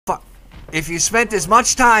If you spent as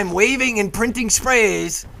much time waving and printing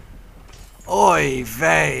sprays... Oy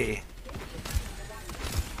vey.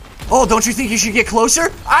 Oh, don't you think you should get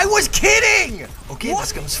closer? I was kidding! Okay,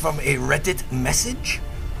 this comes from a Reddit message.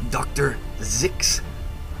 Dr. Zix.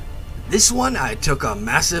 This one, I took a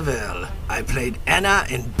massive L. I played Anna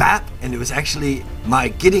in BAP, and it was actually my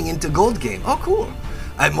getting into gold game. Oh, cool.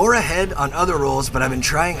 I'm more ahead on other roles, but I've been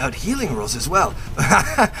trying out healing roles as well.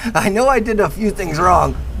 I know I did a few things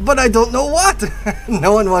wrong, but I don't know what.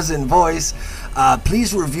 No one was in voice.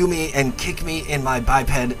 Please review me and kick me in my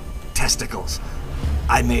biped testicles.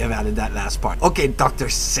 I may have added that last part. Okay, Dr.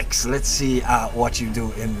 Six, let's see what you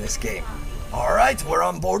do in this game. Alright, we're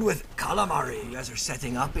on board with Calamari. You guys are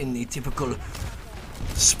setting up in the typical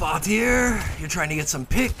spot here. You're trying to get some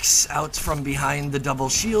picks out from behind the double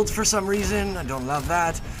shield for some reason. I don't love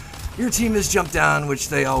that. Your team has jumped down, which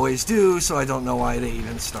they always do, so I don't know why they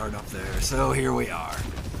even start up there. So here we are.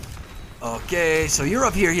 Okay, so you're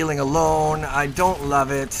up here healing alone. I don't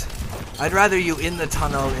love it. I'd rather you in the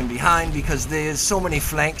tunnel and behind because there's so many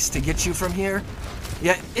flanks to get you from here.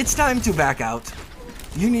 Yeah, it's time to back out.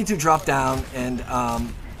 You need to drop down and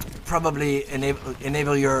probably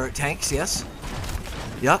enable your tanks, yes?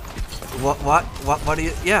 Yep. What do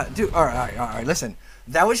you... Yeah, dude. All right. Listen,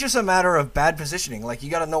 that was just a matter of bad positioning. Like,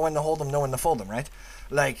 you got to know when to hold them, know when to fold them, right?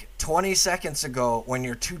 Like, 20 seconds ago, when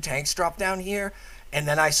your two tanks dropped down here, and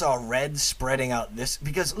then I saw red spreading out this...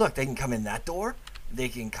 Because, look, they can come in that door. They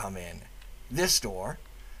can come in this door.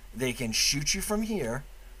 They can shoot you from here.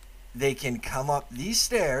 They can come up these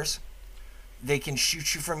stairs. They can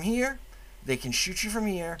shoot you from here. They can shoot you from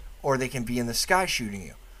here. Or they can be in the sky shooting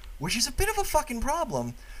you. Which is a bit of a fucking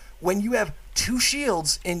problem when you have two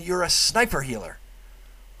shields and you're a sniper healer.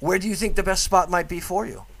 Where do you think the best spot might be for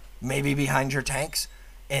you? Maybe behind your tanks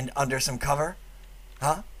and under some cover?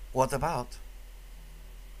 Huh? What about?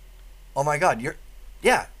 Oh my god,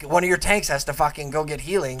 yeah, one of your tanks has to fucking go get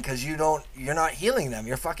healing because you're not healing them.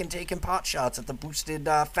 You're fucking taking pot shots at the boosted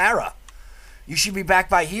Farah. You should be back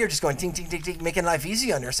by here just going ting ting ting ting, making life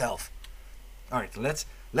easy on yourself. Alright, let's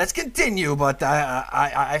continue, but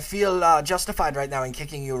I feel justified right now in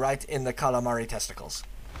kicking you right in the calamari testicles.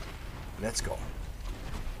 Let's go.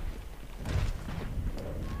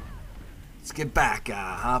 Let's get back,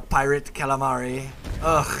 Pirate Calamari.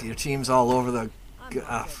 Ugh, your team's all over the...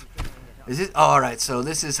 Is it? Oh, alright, so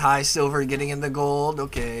this is high silver getting in the gold.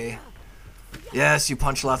 Okay. Yes, you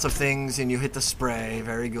punch lots of things and you hit the spray.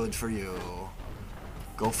 Very good for you.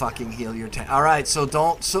 Go fucking heal your tank. Alright, so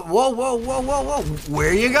don't... So, whoa.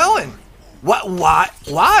 Where are you going? What? Why?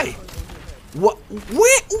 What?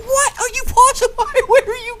 What are you pausing? Where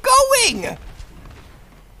are you going?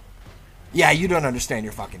 Yeah, you don't understand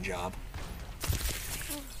your fucking job.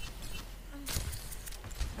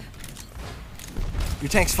 Your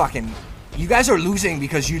tank's fucking... You guys are losing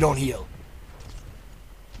because you don't heal.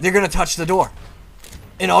 They're gonna touch the door.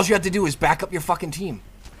 And all you have to do is back up your fucking team.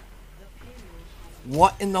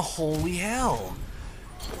 What in the holy hell?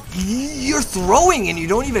 You're throwing and you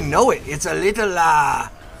don't even know it. It's a little,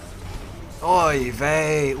 Oy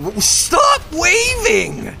vey. Stop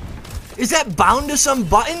waving! Is that bound to some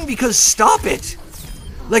button? Because stop it.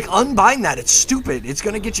 Like, unbind that. It's stupid. It's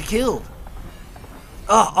gonna get you killed.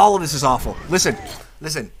 All of this is awful. Listen.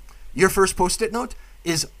 Your first post-it note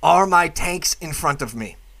is, are my tanks in front of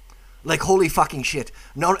me? Like, holy fucking shit.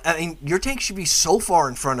 No, I mean, your tank should be so far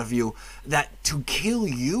in front of you that to kill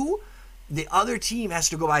you, the other team has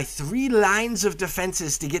to go by 3 lines of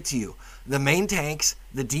defenses to get to you. The main tanks,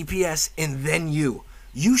 the DPS, and then you.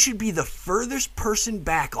 You should be the furthest person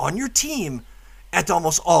back on your team at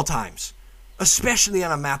almost all times. Especially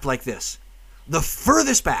on a map like this. The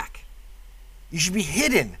furthest back. You should be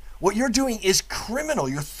hidden. What you're doing is criminal.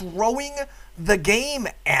 You're throwing the game,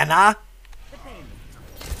 Anna.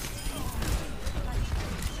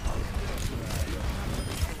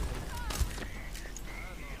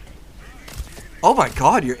 Oh my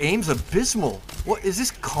god, your aim's abysmal. What, is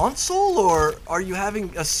this console or are you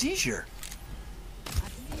having a seizure?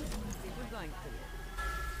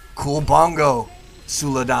 Cool bongo,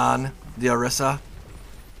 Suladan, the Arissa.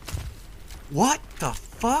 What the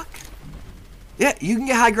fuck? Yeah, you can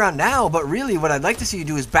get high ground now, but really what I'd like to see you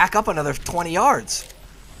do is back up another 20 yards.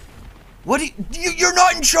 What do you're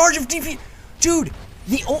not in charge of DP... Dude,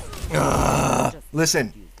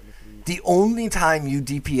 listen, the only time you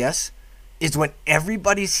DPS is when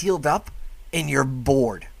everybody's healed up and you're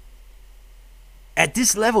bored. At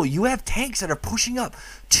this level, you have tanks that are pushing up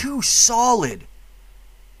 2 solid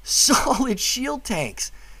shield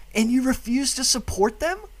tanks, and you refuse to support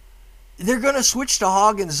them? They're gonna switch to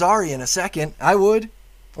Hog and Zari in a second. I would.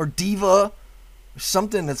 Or Diva.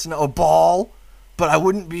 Something that's not a ball, but I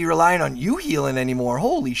wouldn't be relying on you healing anymore.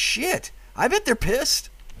 Holy shit. I bet they're pissed.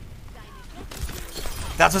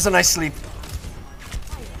 That was a nice sleep.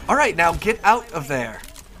 Alright, now get out of there.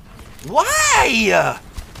 Why?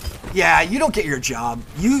 Yeah, you don't get your job.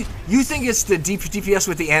 You think it's the DPS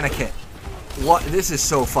with the Ana kit. What? This is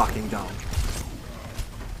so fucking dumb.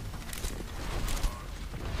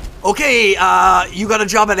 Okay, you got a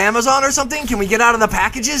job at Amazon or something? Can we get out of the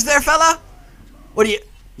packages there, fella? What are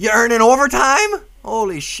you earning overtime?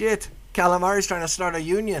 Holy shit. Calamari's trying to start a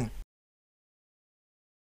union.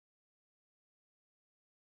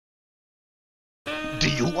 Do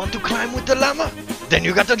you want to climb with the llama? Then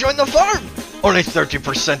you got to join the farm! Only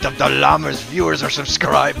 30% of the llama's viewers are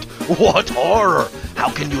subscribed. What horror!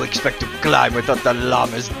 How can you expect to climb without the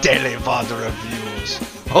llama's daily VOD reviews?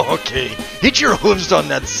 Okay, hit your hooves on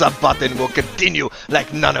that sub button. We'll continue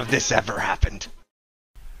like none of this ever happened.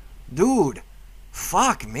 Dude,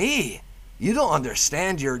 fuck me. You don't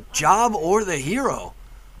understand your job or the hero.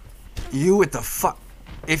 You with the fuck.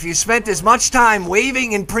 If you spent as much time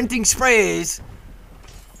waving and printing sprays.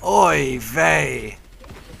 Oy vey.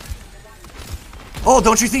 Oh,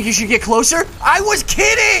 don't you think you should get closer? I was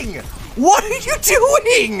kidding! What are you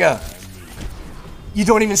doing? You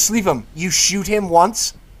don't even sleep him. You shoot him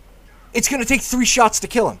once. It's gonna take 3 shots to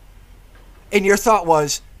kill him. And your thought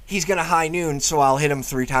was, he's gonna high noon, so I'll hit him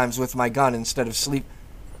 3 times with my gun instead of sleep.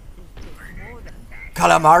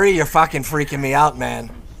 Calamari, you're fucking freaking me out, man.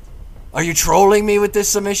 Are you trolling me with this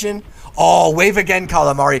submission? Oh, wave again,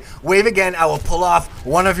 Calamari. Wave again, I will pull off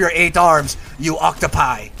one of your 8 arms, you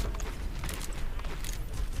octopi.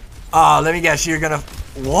 Let me guess, you're gonna...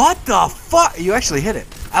 What the fuck? You actually hit it.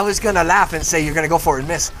 I was gonna laugh and say you're gonna go for it and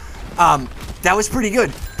miss. That was pretty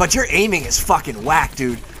good, but your aiming is fucking whack,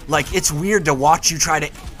 dude. Like, it's weird to watch you try to...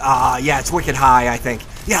 yeah, it's wicked high, I think.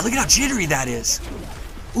 Yeah, look at how jittery that is.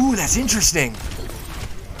 Ooh, that's interesting.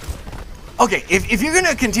 Okay, if you're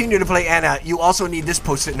gonna continue to play Ana, you also need this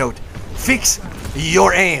post-it note. Fix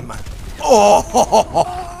your aim. Oh!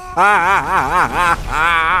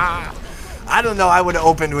 I don't know, I would have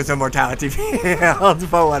opened with Immortality Field,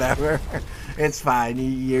 but whatever. It's fine,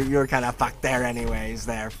 you're kind of fucked there anyways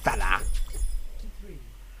there, fella.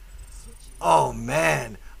 Oh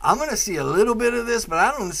man, I'm going to see a little bit of this, but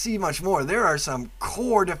I don't see much more. There are some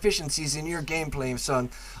core deficiencies in your gameplay, son.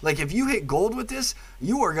 Like, if you hit gold with this,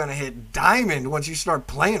 you are going to hit diamond once you start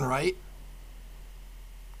playing right.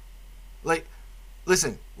 Like,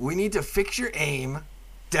 listen, we need to fix your aim,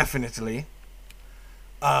 definitely.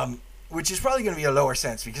 Which is probably going to be a lower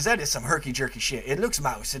sense, because that is some herky-jerky shit. It looks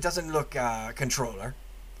mouse. It doesn't look controller.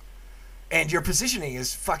 And your positioning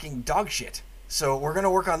is fucking dog shit. So we're going to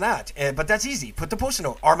work on that. But that's easy. Put the post-it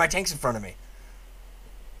note. Are my tanks in front of me?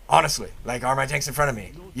 Honestly. Like, are my tanks in front of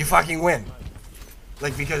me? You fucking win.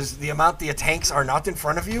 Like, because the amount the tanks are not in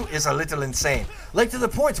front of you is a little insane. Like, to the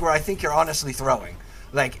point where I think you're honestly throwing.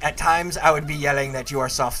 Like, at times I would be yelling that you are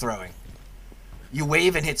soft throwing. You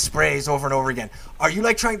wave and hit sprays over and over again. Are you,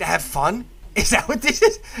 like, trying to have fun? Is that what this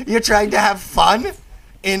is? You're trying to have fun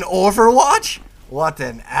in Overwatch? What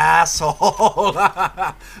an asshole.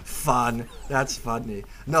 Fun. That's funny.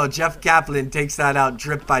 No, Jeff Kaplan takes that out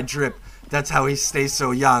drip by drip. That's how he stays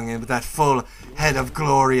so young and with that full head of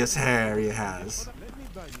glorious hair he has.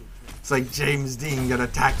 It's like James Dean got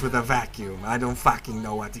attacked with a vacuum. I don't fucking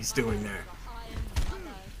know what he's doing there.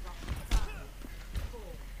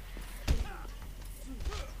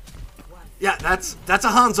 Yeah, that's a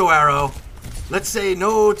Hanzo arrow. Let's say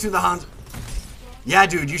no to the Hanzo. Yeah,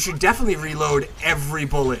 dude, you should definitely reload every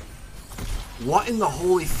bullet. What in the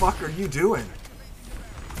holy fuck are you doing?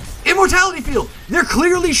 Immortality Field! They're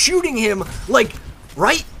clearly shooting him, like,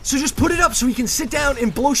 right? So just put it up so he can sit down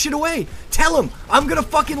and blow shit away. Tell him, I'm gonna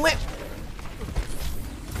fucking let...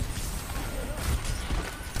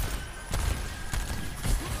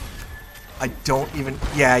 I don't even...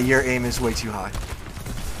 Yeah, your aim is way too high.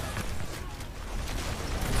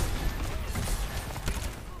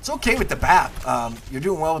 It's okay with the BAP. You're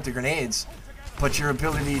doing well with the grenades, but your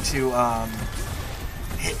ability to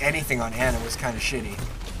hit anything on Ana was kind of shitty.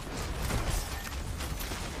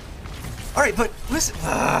 Alright, but listen,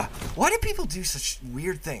 why do people do such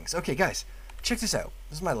weird things? Okay, guys, check this out.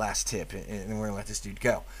 This is my last tip, and then we're gonna let this dude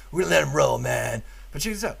go. We're gonna let him roll, man. But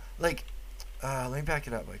check this out. Like, let me back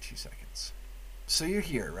it up by 2 seconds. So you're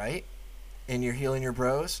here, right? And you're healing your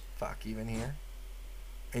bros. Fuck, even here.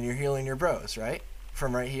 And you're healing your bros, right?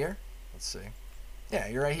 From right here. Let's see. Yeah,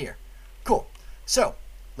 you're right here. Cool. So,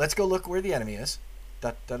 let's go look where the enemy is.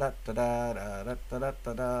 Da, da, da, da, da, da, da, da,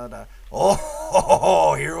 da, da, da.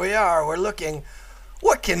 Oh, here we are. We're looking.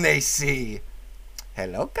 What can they see?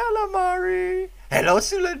 Hello, Calamari. Hello,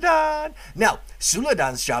 Suladan. Now,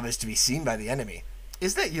 Suladan's job is to be seen by the enemy.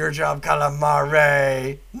 Is that your job,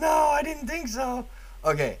 Calamari? No, I didn't think so.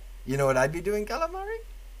 Okay, you know what I'd be doing, Calamari?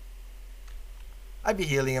 I'd be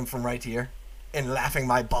healing him from right here and laughing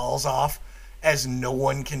my balls off as no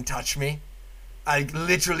one can touch me. I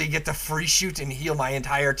literally get to free shoot and heal my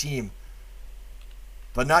entire team.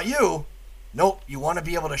 But not you. Nope, you want to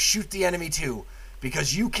be able to shoot the enemy too,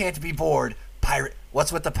 because you can't be bored. Pirate.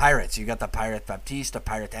 What's with the pirates? You got the Pirate Baptiste, the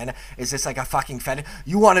Pirate Anna. Is this like a fucking fetish?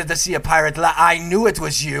 You wanted to see a pirate. I knew it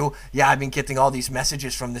was you. Yeah, I've been getting all these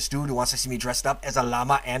messages from this dude who wants to see me dressed up as a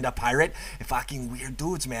llama and a pirate. Fucking weird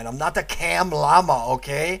dudes, man. I'm not the cam llama,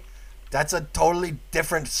 okay? That's a totally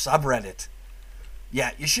different subreddit.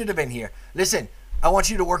 Yeah, you should have been here. Listen, I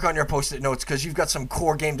want you to work on your post-it notes because you've got some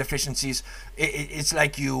core game deficiencies. It's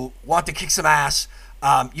like you want to kick some ass.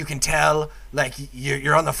 You can tell, like,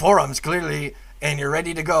 you're on the forums, clearly, and you're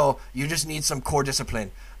ready to go. You just need some core discipline.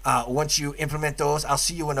 Once you implement those, I'll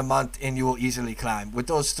see you in a month, and you will easily climb. With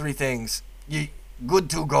those 3 things, you good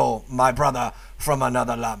to go, my brother from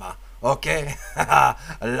another llama. Okay?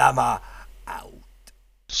 Llama out.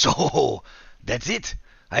 So, that's it.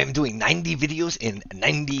 I am doing 90 videos in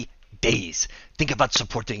 90 days. Think about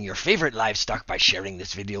supporting your favorite livestock by sharing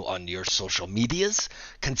this video on your social medias.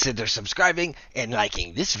 Consider subscribing and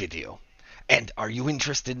liking this video. And are you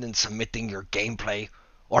interested in submitting your gameplay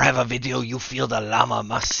or have a video you feel the llama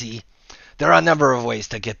must see? There are a number of ways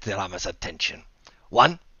to get the llama's attention.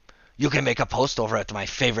 1. You can make a post over at my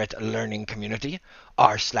favorite learning community,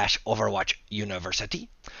 r/Overwatch University.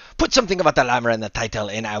 Put something about the llama in the title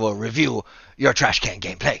and I will review your trash can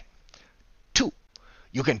gameplay. 2.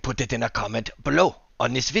 You can put it in a comment below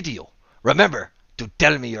on this video. Remember to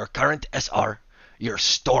tell me your current SR, your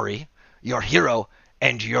story, your hero,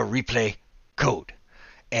 and your replay code.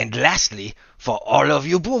 And lastly, for all of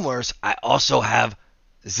you boomers, I also have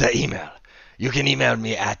the email. You can email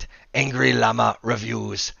me at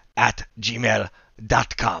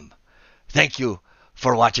angryllamareviews@gmail.com. Thank you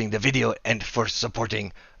for watching the video and for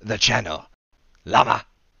supporting the channel. Llama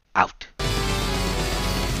out.